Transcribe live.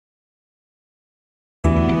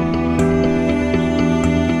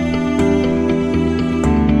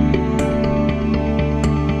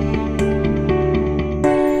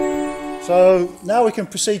So now we can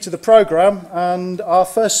proceed to the programme, and our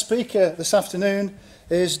first speaker this afternoon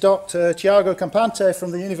is Dr Tiago Campante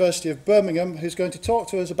from the University of Birmingham, who's going to talk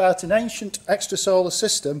to us about an ancient extrasolar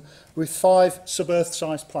system with 5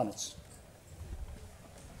 sub-Earth-sized planets.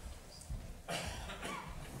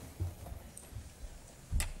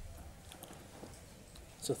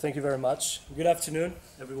 So thank you very much. Good afternoon,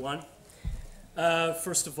 everyone.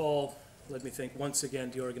 First of all, let me thank once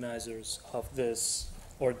again the organizers of this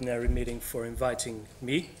ordinary meeting for inviting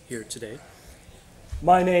me here today.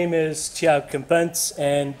 My name is Tiago Campante,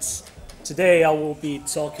 and today I will be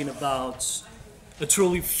talking about a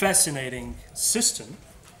truly fascinating system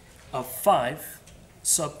of 5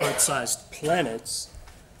 sub-Earth-sized planets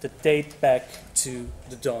that date back to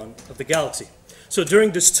the dawn of the galaxy. So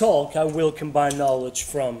during this talk, I will combine knowledge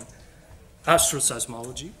from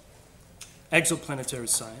astroseismology, exoplanetary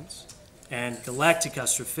science, and galactic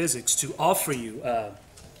astrophysics to offer you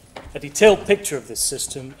a detailed picture of this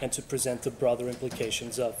system and to present the broader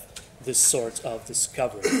implications of this sort of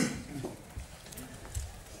discovery.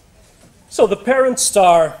 So the parent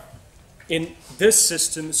star in this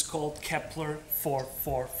system is called Kepler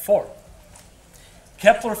 444.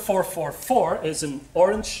 Kepler 444 is an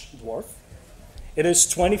orange dwarf. It is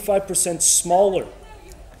 25% smaller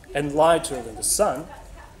and lighter than the Sun,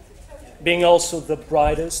 being also the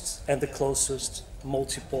brightest and the closest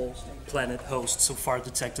multiple planet host so far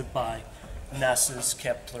detected by NASA's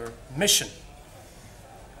Kepler mission.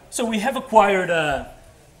 So we have acquired a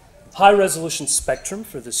high-resolution spectrum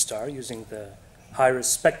for this star using the high-res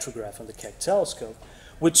spectrograph on the Keck telescope,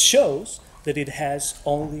 which shows that it has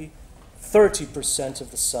only 30%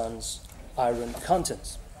 of the Sun's iron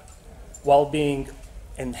content, while being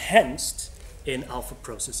enhanced in alpha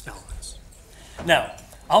process elements. Now,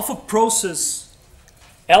 alpha process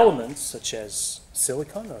elements, such as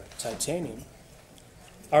silicon or titanium,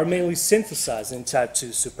 are mainly synthesized in type II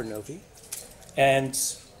supernovae, and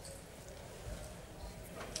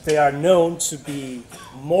they are known to be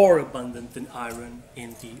more abundant than iron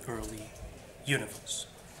in the early universe.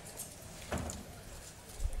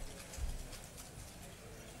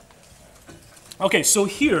 Okay, so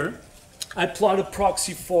here I plot a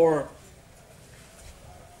proxy for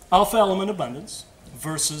alpha element abundance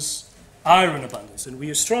versus iron abundance, and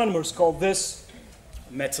we astronomers call this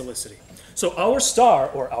metallicity. So our star,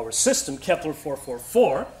 or our system, Kepler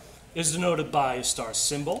 444, is denoted by a star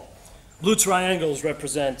symbol. Blue triangles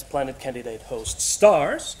represent planet candidate host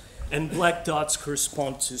stars, and black dots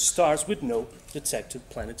correspond to stars with no detected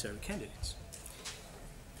planetary candidates.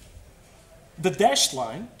 The dashed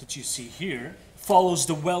line that you see here follows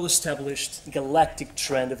the well-established galactic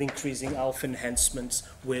trend of increasing alpha enhancements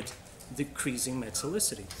with decreasing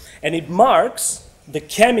metallicity. And it marks the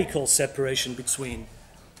chemical separation between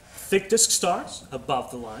thick disk stars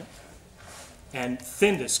above the line and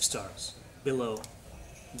thin disk stars below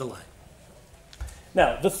the line.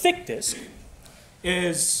 Now, the thick disk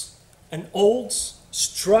is an old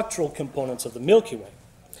structural component of the Milky Way.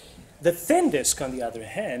 The thin disk, on the other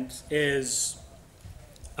hand, is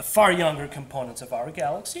a far younger component of our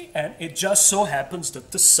galaxy, and it just so happens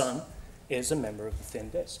that the Sun is a member of the thin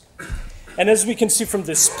disk. And as we can see from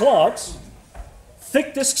this plot,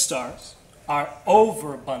 thick disk stars are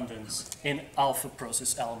overabundant in alpha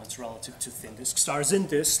process elements relative to thin disk stars in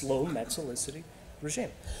this low metallicity regime.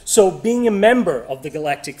 So being a member of the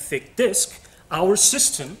galactic thick disk, our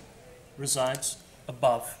system resides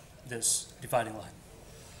above this dividing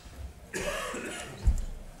line.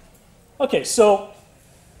 Okay, so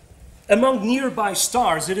among nearby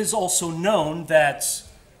stars, it is also known that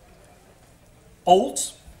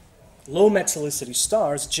old, low metallicity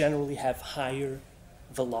stars generally have higher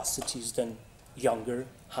velocities than younger,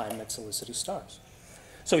 high metallicity stars.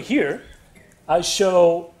 So here, I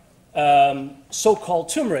show so-called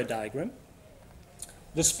tumor diagram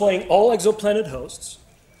displaying all exoplanet hosts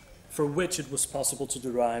for which it was possible to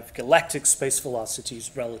derive galactic space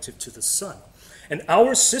velocities relative to the Sun. And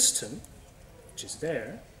our system, which is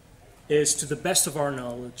there, is, to the best of our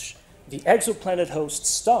knowledge, the exoplanet host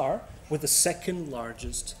star with the second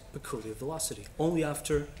largest peculiar velocity, only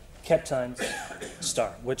after Kapteyn's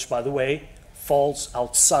star, which, by the way, falls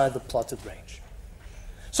outside the plotted range.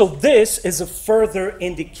 So this is a further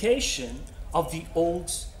indication of the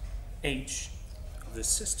old age of this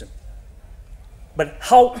system. But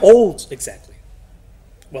how old exactly?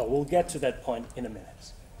 Well, we'll get to that point in a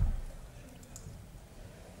minute.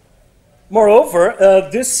 Moreover,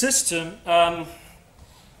 this system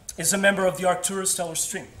is a member of the Arcturus stellar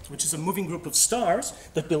stream, which is a moving group of stars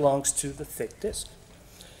that belongs to the thick disk.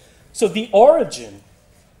 So the origin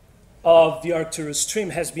of the Arcturus stream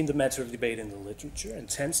has been the matter of debate in the literature,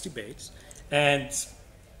 intense debates, and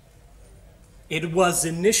it was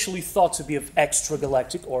initially thought to be of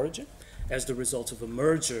extragalactic origin as the result of a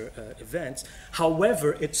merger event.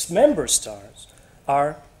 However, its member stars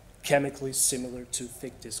are chemically similar to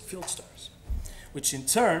thick disk field stars, which in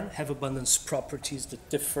turn have abundance properties that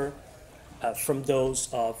differ from those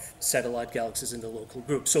of satellite galaxies in the local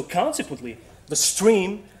group. So consequently, the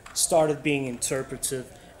stream started being interpreted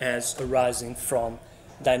as arising from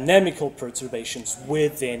dynamical perturbations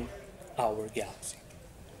within our galaxy.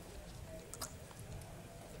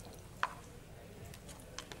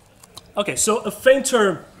 Okay, so a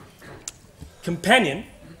fainter companion, you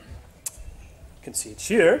can see it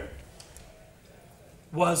here,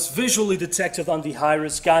 was visually detected on the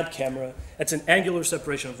HIRIS guide camera at an angular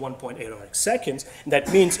separation of 1.8 arc seconds. And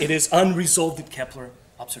that means it is unresolved in Kepler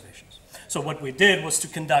observations. So what we did was to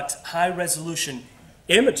conduct high-resolution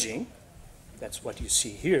imaging, that's what you see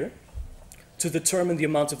here, to determine the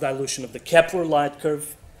amount of dilution of the Kepler light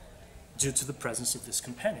curve due to the presence of this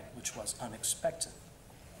companion, which was unexpected.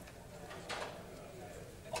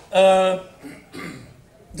 The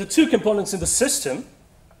two components in the system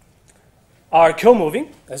are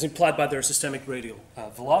co-moving, as implied by their systemic radial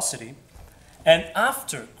velocity, and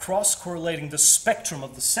after cross-correlating the spectrum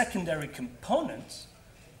of the secondary components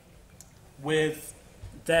with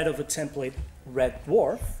that of a template red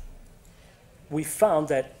dwarf, we found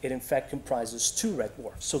that it in fact comprises two red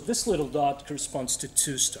dwarfs. So this little dot corresponds to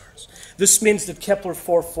two stars. This means that Kepler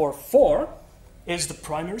 444 is the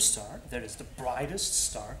primary star, that is the brightest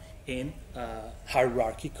star in a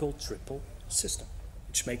hierarchical triple system,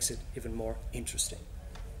 which makes it even more interesting.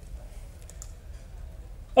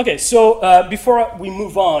 Okay, so before we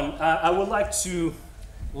move on, I would like to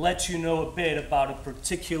let you know a bit about a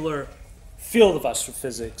particular field of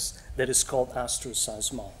astrophysics that is called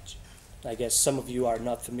astroseismology. I guess some of you are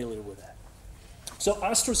not familiar with that. So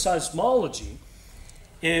astroseismology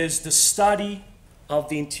is the study of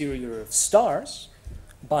the interior of stars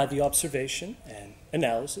by the observation and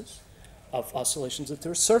analysis of oscillations at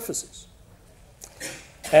their surfaces.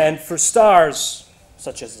 And for stars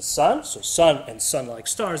such as the Sun, so Sun and Sun-like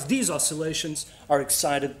stars, these oscillations are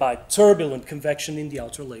excited by turbulent convection in the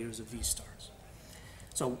outer layers of these stars.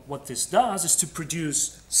 So what this does is to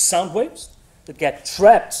produce sound waves that get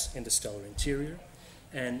trapped in the stellar interior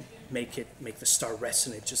and make the star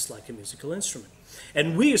resonate just like a musical instrument.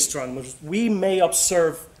 And we astronomers, we may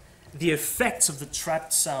observe the effects of the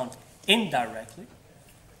trapped sound indirectly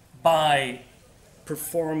by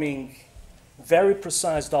performing very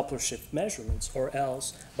precise Doppler shift measurements, or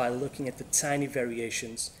else by looking at the tiny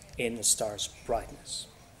variations in a star's brightness.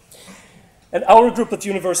 And our group at the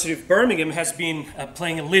University of Birmingham has been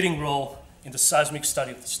playing a leading role in the seismic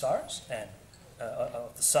study of the stars and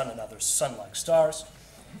of the Sun and other Sun-like stars.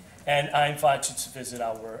 And I invite you to visit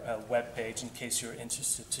our webpage in case you're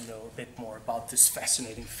interested to know a bit more about this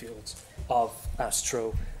fascinating field of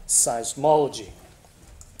astroseismology.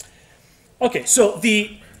 Okay, so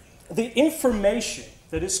the information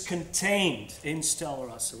that is contained in stellar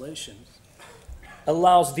oscillations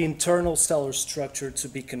allows the internal stellar structure to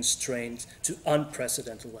be constrained to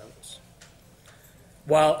unprecedented levels,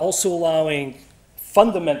 while also allowing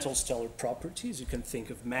fundamental stellar properties, you can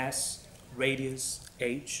think of mass, radius,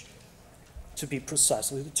 age, to be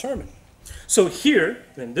precisely determined. So here,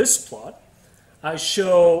 in this plot, I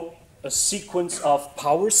show a sequence of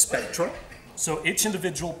power spectra. So each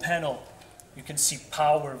individual panel, you can see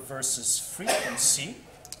power versus frequency.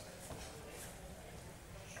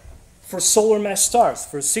 For solar mass stars,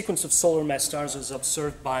 for a sequence of solar mass stars as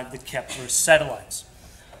observed by the Kepler satellites.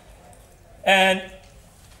 And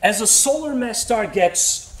as a solar mass star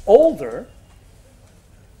gets older,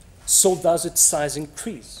 so does its size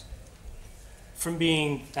increase. From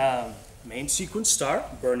being a main sequence star,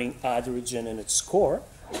 burning hydrogen in its core,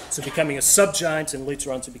 to becoming a subgiant and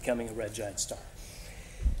later on to becoming a red giant star.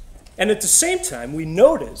 And at the same time, we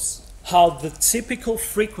notice how the typical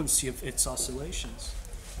frequency of its oscillations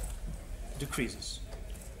decreases.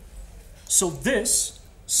 So this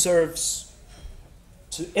serves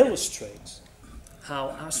to illustrate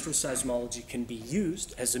how astroseismology can be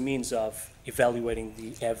used as a means of evaluating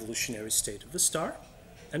the evolutionary state of the star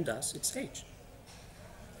and thus its age.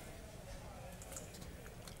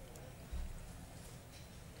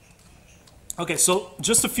 Okay, so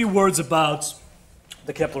just a few words about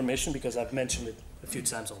the Kepler mission, because I've mentioned it a few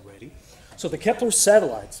times already. So the Kepler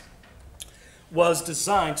satellite was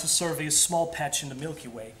designed to survey a small patch in the Milky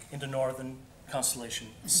Way in the northern constellation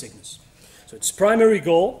Cygnus. So its primary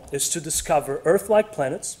goal is to discover Earth-like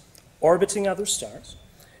planets orbiting other stars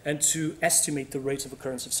and to estimate the rate of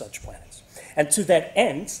occurrence of such planets. And to that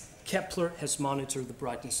end, Kepler has monitored the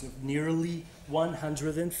brightness of nearly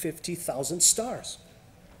 150,000 stars.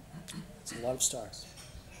 It's a lot of stars.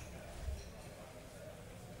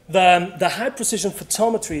 The high-precision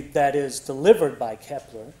photometry that is delivered by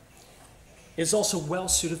Kepler is also well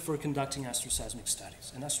suited for conducting astroseismic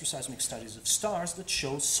studies, and astroseismic studies of stars that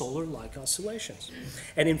show solar-like oscillations.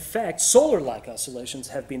 And in fact, solar-like oscillations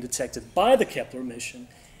have been detected by the Kepler mission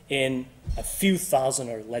in a few thousand,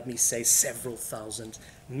 or let me say several thousand,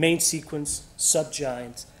 main sequence,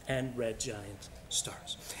 subgiant, and red giant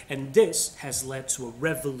stars. And this has led to a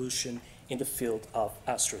revolution in the field of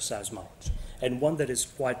astroseismology, and one that is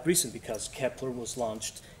quite recent because Kepler was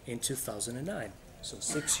launched in 2009, so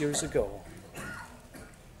 6 years ago.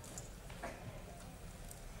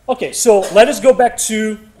 Okay, so let us go back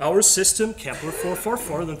to our system, Kepler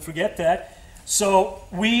 444, don't forget that. So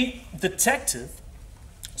we detected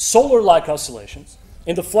solar-like oscillations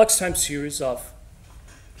in the flux time series of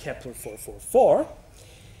Kepler 444,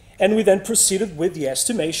 and we then proceeded with the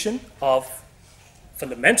estimation of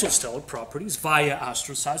fundamental stellar properties via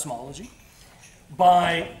astroseismology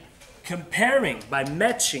by comparing, by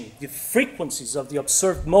matching the frequencies of the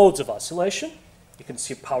observed modes of oscillation. You can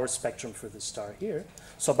see a power spectrum for the star here.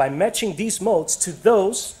 So by matching these modes to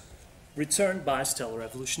those returned by stellar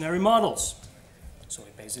evolutionary models. So we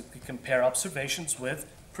basically compare observations with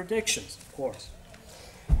predictions, of course.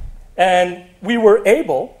 And we were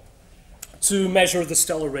able to measure the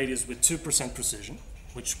stellar radius with 2% precision,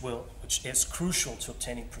 which is crucial to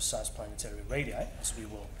obtaining precise planetary radii, as we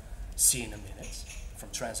will see in a minute from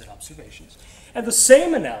transit observations. And the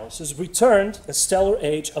same analysis returned a stellar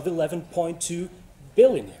age of 11.2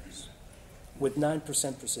 billion years with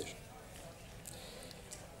 9% precision.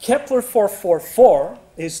 Kepler 444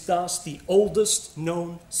 is thus the oldest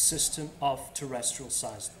known system of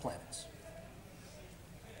terrestrial-sized planets.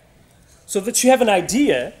 So that you have an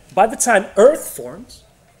idea, by the time Earth formed,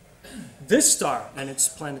 this star and its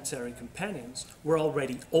planetary companions were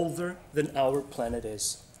already older than our planet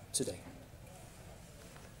is today.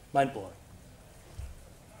 Mind-blowing.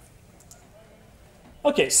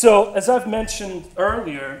 Okay, so as I've mentioned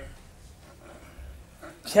earlier,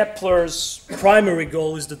 Kepler's primary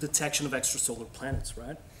goal is the detection of extrasolar planets,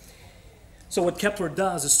 right? So what Kepler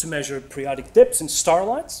does is to measure periodic dips in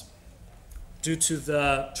starlights due to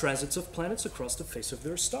the transits of planets across the face of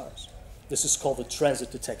their stars. This is called the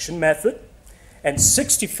transit detection method, and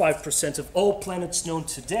 65% of all planets known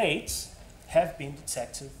to date have been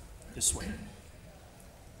detected this way.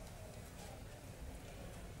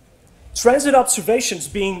 Transit observations,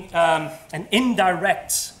 being an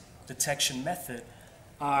indirect detection method,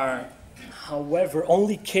 are, however,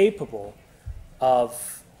 only capable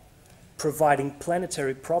of providing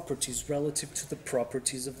planetary properties relative to the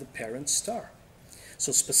properties of the parent star.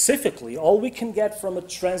 So specifically, all we can get from a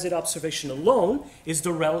transit observation alone is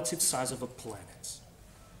the relative size of a planet.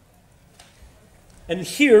 And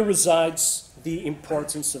here resides the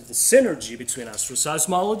importance of the synergy between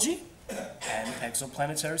astroseismology and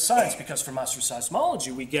exoplanetary science, because from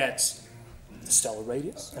astroseismology we get the stellar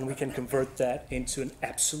radius, and we can convert that into an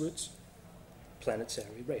absolute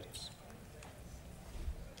planetary radius.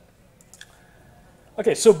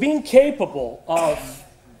 Okay, so being capable of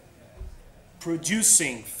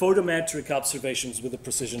producing photometric observations with a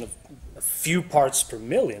precision of a few parts per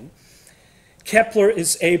million, Kepler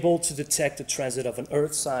is able to detect the transit of an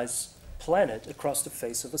Earth-sized planet across the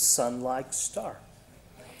face of a sun-like star.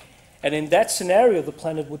 And in that scenario, the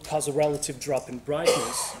planet would cause a relative drop in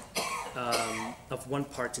brightness of 1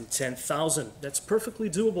 part in 10,000. That's perfectly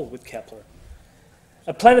doable with Kepler.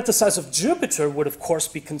 A planet the size of Jupiter would, of course,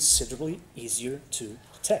 be considerably easier to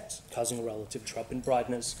detect, causing a relative drop in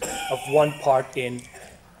brightness of 1 part in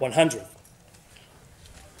 100.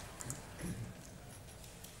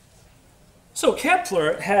 So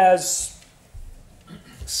Kepler has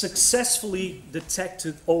successfully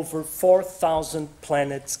detected over 4,000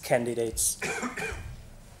 planet candidates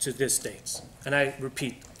to this date. And I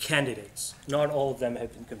repeat, candidates. Not all of them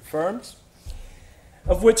have been confirmed,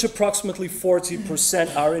 of which approximately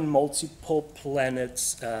 40% are in multiple planet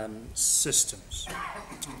systems.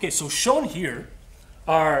 Okay, so shown here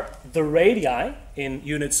are the radii in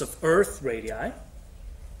units of Earth radii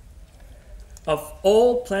of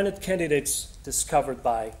all planet candidates discovered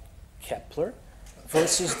by Kepler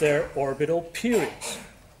versus their orbital periods.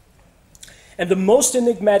 And the most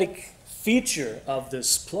enigmatic feature of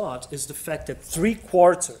this plot is the fact that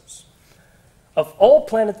 3/4 of all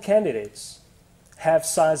planet candidates have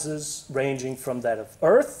sizes ranging from that of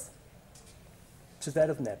Earth to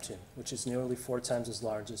that of Neptune, which is nearly 4 times as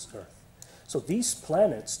large as Earth. So these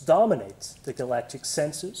planets dominate the galactic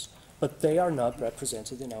census, but they are not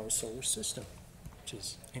represented in our solar system, which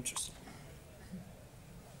is interesting.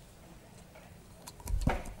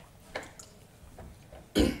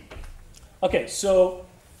 Okay, so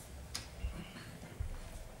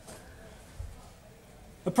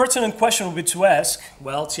a pertinent question would be to ask,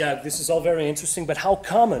 well, Tiago, this is all very interesting, but how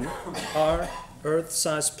common are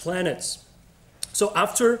Earth-sized planets? So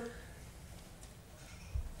after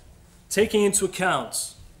taking into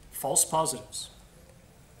account false positives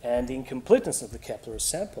and the incompleteness of the Kepler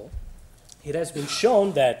sample, it has been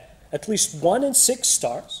shown that at least 1 in 6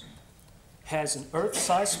 stars has an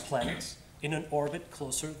Earth-sized planet in an orbit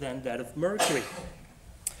closer than that of Mercury.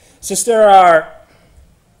 Since there are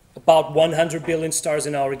about 100 billion stars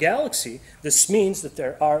in our galaxy, this means that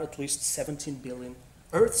there are at least 17 billion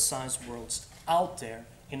Earth-sized worlds out there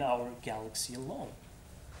in our galaxy alone,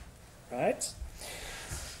 right?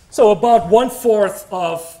 So about 1/4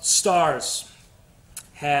 of stars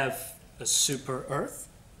have a super Earth,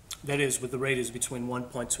 that is with the radius between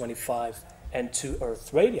 1.25 and 2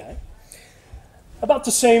 Earth radii. About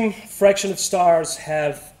the same fraction of stars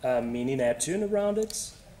have a mini Neptune around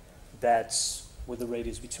it, that's with the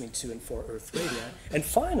radius between 2 and 4 Earth radii. And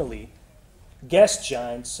finally, gas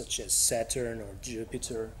giants such as Saturn or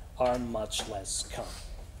Jupiter are much less common.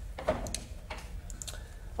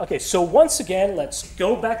 Okay, so once again, let's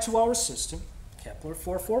go back to our system, Kepler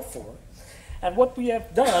 444. And what we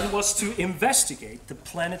have done was to investigate the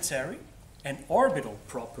planetary and orbital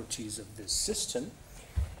properties of this system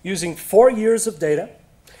using 4 years of data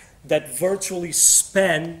that virtually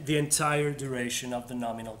span the entire duration of the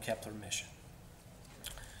nominal Kepler mission.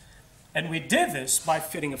 And we did this by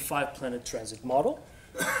fitting a 5-planet transit model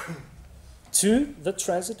to the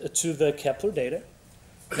Kepler data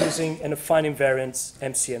using an affine invariant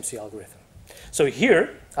MCMC algorithm. So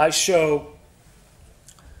here I show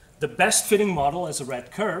the best fitting model as a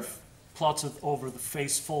red curve plotted over the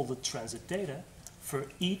face-folded transit data for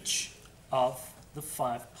each of the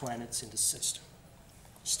 5 planets in the system,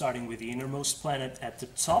 starting with the innermost planet at the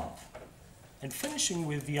top and finishing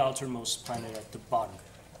with the outermost planet at the bottom.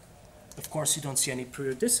 Of course, you don't see any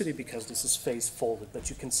periodicity because this is face-folded, but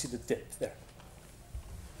you can see the dip there.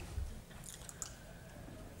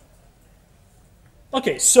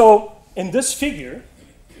 Okay, so in this figure,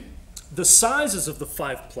 the sizes of the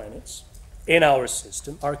 5 planets in our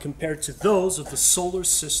system are compared to those of the solar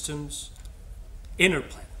system's inner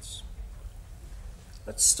planets.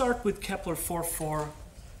 Let's start with Kepler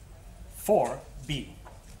 444b.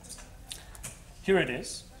 Here it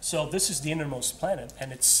is. So this is the innermost planet,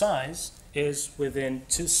 and its size is within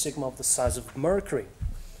 2 sigma of the size of Mercury.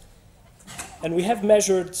 And we have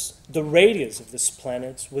measured the radius of this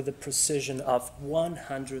planet with a precision of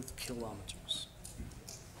 100 kilometers.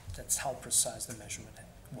 That's how precise the measurement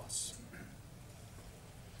was.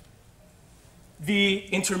 The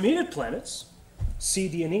intermediate planets, C,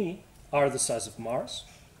 D, and E, are the size of Mars.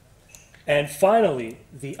 And finally,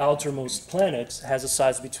 the outermost planet has a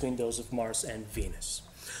size between those of Mars and Venus.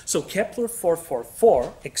 So Kepler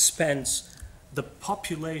 444 expands the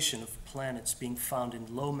population of planets being found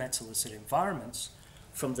in low metallicity environments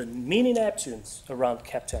from the mini Neptunes around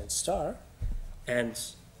Cap-10 star and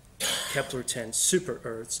Kepler-10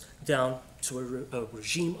 super-Earths down to a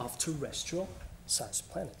regime of terrestrial-sized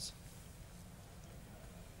planets.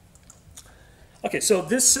 Okay, so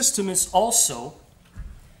this system is also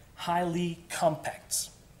highly compact.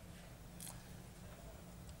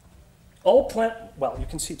 Well, you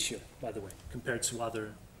can see it here, by the way, compared to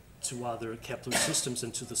other Kepler systems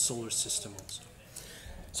and to the solar system also.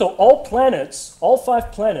 So all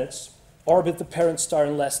 5 planets, orbit the parent star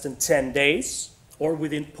in less than 10 days, or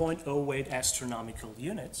within 0.08 astronomical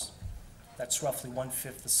units. That's roughly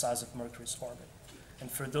 1/5 the size of Mercury's orbit.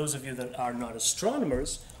 And for those of you that are not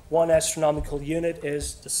astronomers, 1 astronomical unit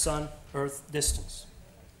is the Sun-Earth distance.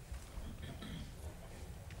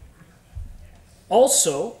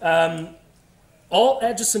 Also, all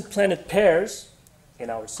adjacent planet pairs in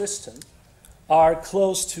our system are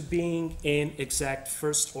close to being in exact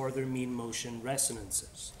first-order mean motion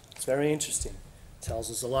resonances. It's very interesting. It tells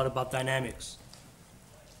us a lot about dynamics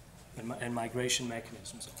and migration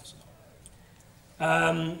mechanisms also.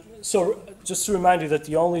 So just to remind you that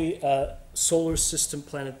the only solar system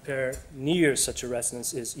planet pair near such a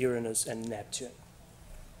resonance is Uranus and Neptune.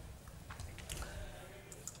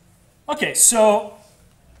 Okay, so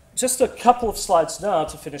just a couple of slides now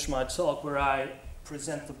to finish my talk where I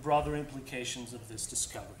present the broader implications of this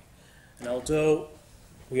discovery. And although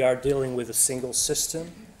we are dealing with a single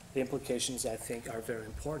system, the implications, I think, are very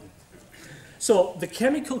important. So the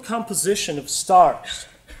chemical composition of stars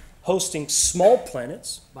hosting small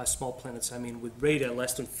planets, by small planets I mean with radii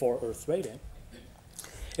less than 4 Earth radii,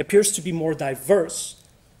 appears to be more diverse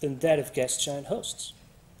than that of gas giant hosts,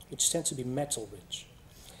 which tend to be metal-rich.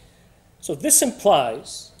 So this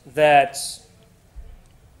implies that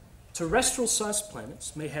terrestrial-sized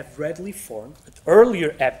planets may have readily formed at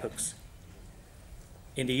earlier epochs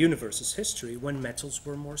in the universe's history when metals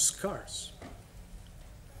were more scarce.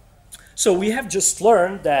 So we have just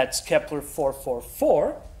learned that Kepler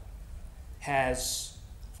 444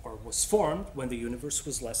 was formed when the universe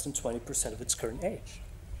was less than 20% of its current age.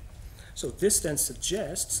 So this then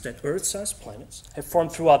suggests that Earth-sized planets have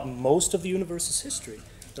formed throughout most of the universe's history,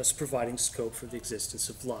 thus providing scope for the existence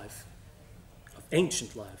of life, of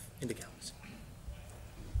ancient life in the galaxy.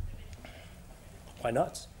 Why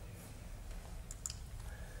not?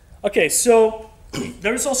 Okay, so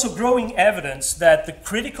there is also growing evidence that the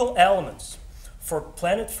critical elements for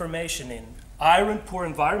planet formation in iron-poor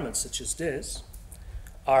environments such as this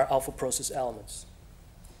are alpha process elements.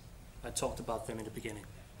 I talked about them in the beginning.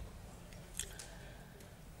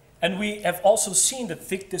 And we have also seen that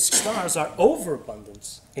thick disk stars are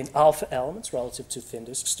overabundant in alpha elements relative to thin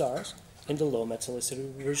disk stars in the low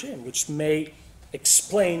metallicity regime, which may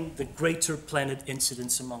explain the greater planet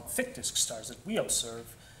incidence among thick disk stars that we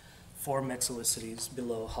observe for metallicities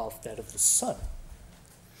below half that of the Sun.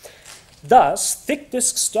 Thus, thick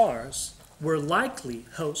disk stars were likely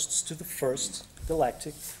hosts to the first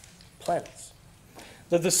galactic planets.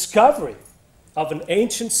 The discovery of an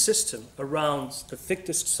ancient system around the thick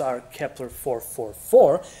disk star Kepler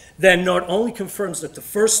 444 then not only confirms that the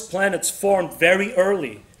first planets formed very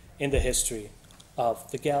early in the history of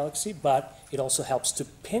the galaxy, but it also helps to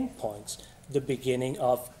pinpoint the beginning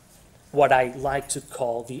of what I like to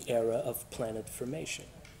call the era of planet formation.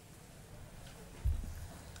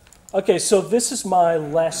 Okay, so this is my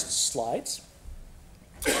last slide.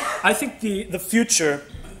 I think the future,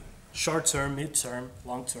 short-term, mid-term,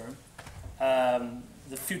 long-term,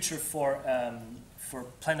 the future for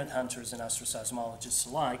planet hunters and astroseismologists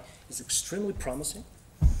alike is extremely promising.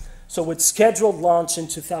 So with scheduled launch in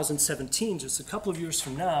 2017, just a couple of years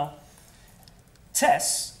from now,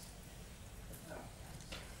 TESS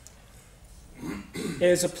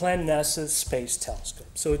is a planned NASA space telescope.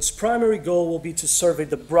 So its primary goal will be to survey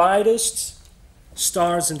the brightest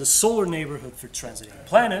stars in the solar neighborhood for transiting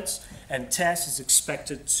planets, and TESS is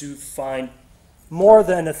expected to find more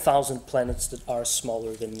than 1,000 planets that are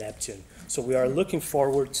smaller than Neptune. So we are looking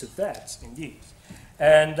forward to that, indeed.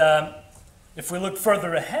 And if we look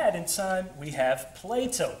further ahead in time, we have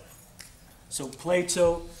Plato. So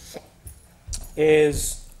Plato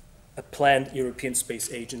is a planned European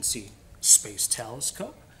Space Agency space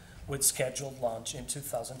telescope with scheduled launch in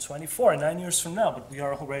 2024, 9 years from now, but we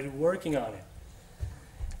are already working on it.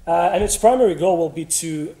 And its primary goal will be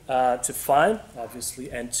to find,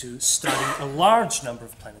 obviously, and to study a large number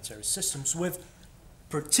of planetary systems with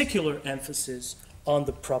particular emphasis on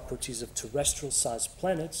the properties of terrestrial-sized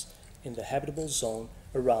planets in the habitable zone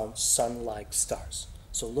around Sun-like stars.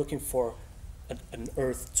 So looking for an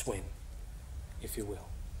Earth twin, if you will.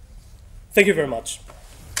 Thank you very much.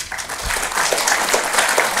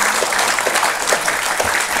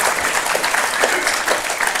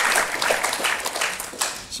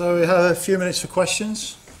 So we have a few minutes for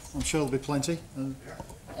questions. I'm sure there'll be plenty. And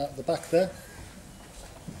at the back there.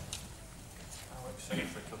 How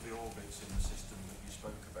eccentric are the orbits in the system that you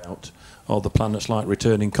spoke about? Are the planets like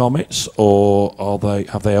returning comets, or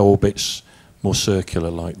have they orbits more circular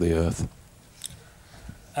like the Earth?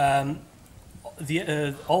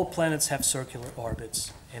 All planets have circular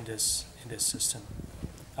orbits in this system.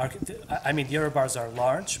 I mean, the error bars are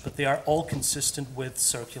large, but they are all consistent with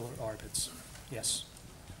circular orbits. Yes.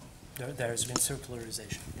 There has been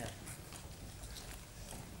circularization, yeah.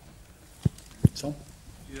 Tom?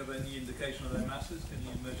 Do you have any indication of their masses? Can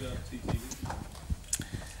you measure TTV?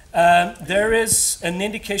 There is an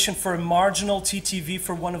indication for a marginal TTV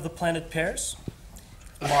for one of the planet pairs.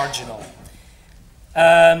 Marginal.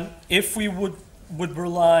 If we would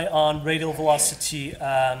rely on radial velocity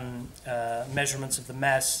measurements of the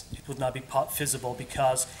mass, it would not be feasible,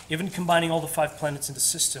 because even combining all the 5 planets in the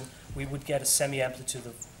system, we would get a semi-amplitude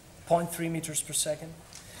of 0.3 meters per second.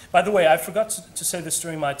 By the way, I forgot to say this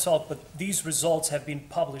during my talk, but these results have been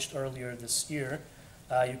published earlier this year.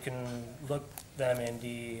 You can look them in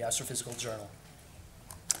the Astrophysical Journal.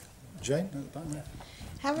 Jane, at the back there.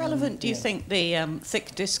 How relevant do you think the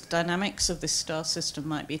thick disk dynamics of this star system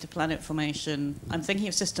might be to planet formation? I'm thinking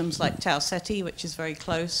of systems like Tau Ceti, which is very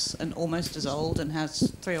close and almost as old and has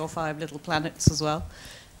 3 or 5 little planets as well.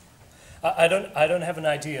 I don't have an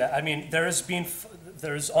idea. I mean, there has been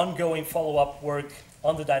there's ongoing follow-up work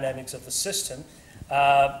on the dynamics of the system,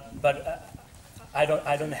 but I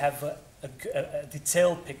don't have a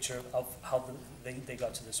detailed picture of how they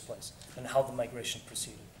got to this place and how the migration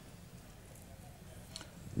proceeded.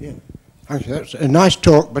 Yeah. Thank you. That's a nice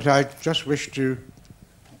talk, but I just wish to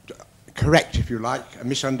correct, if you like, a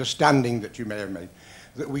misunderstanding that you may have made,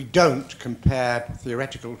 that we don't compare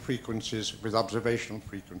theoretical frequencies with observational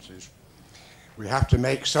frequencies. We have to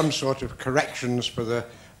make some sort of corrections for the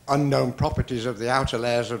unknown properties of the outer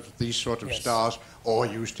layers of these sort of Yes. stars, or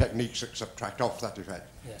use techniques that subtract off that effect.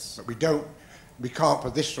 Yes. But we can't for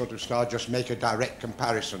this sort of star just make a direct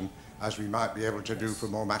comparison as we might be able to do for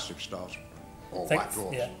more massive stars or white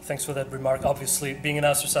dwarfs. Yeah, thanks for that remark. Obviously, being an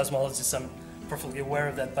astroseismologist, I'm perfectly aware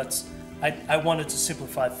of that, but I wanted to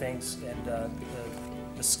simplify things and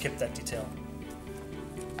just skip that detail.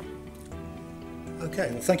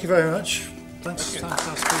 Okay, well, thank you very much. Thanks.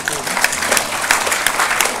 Fantastic.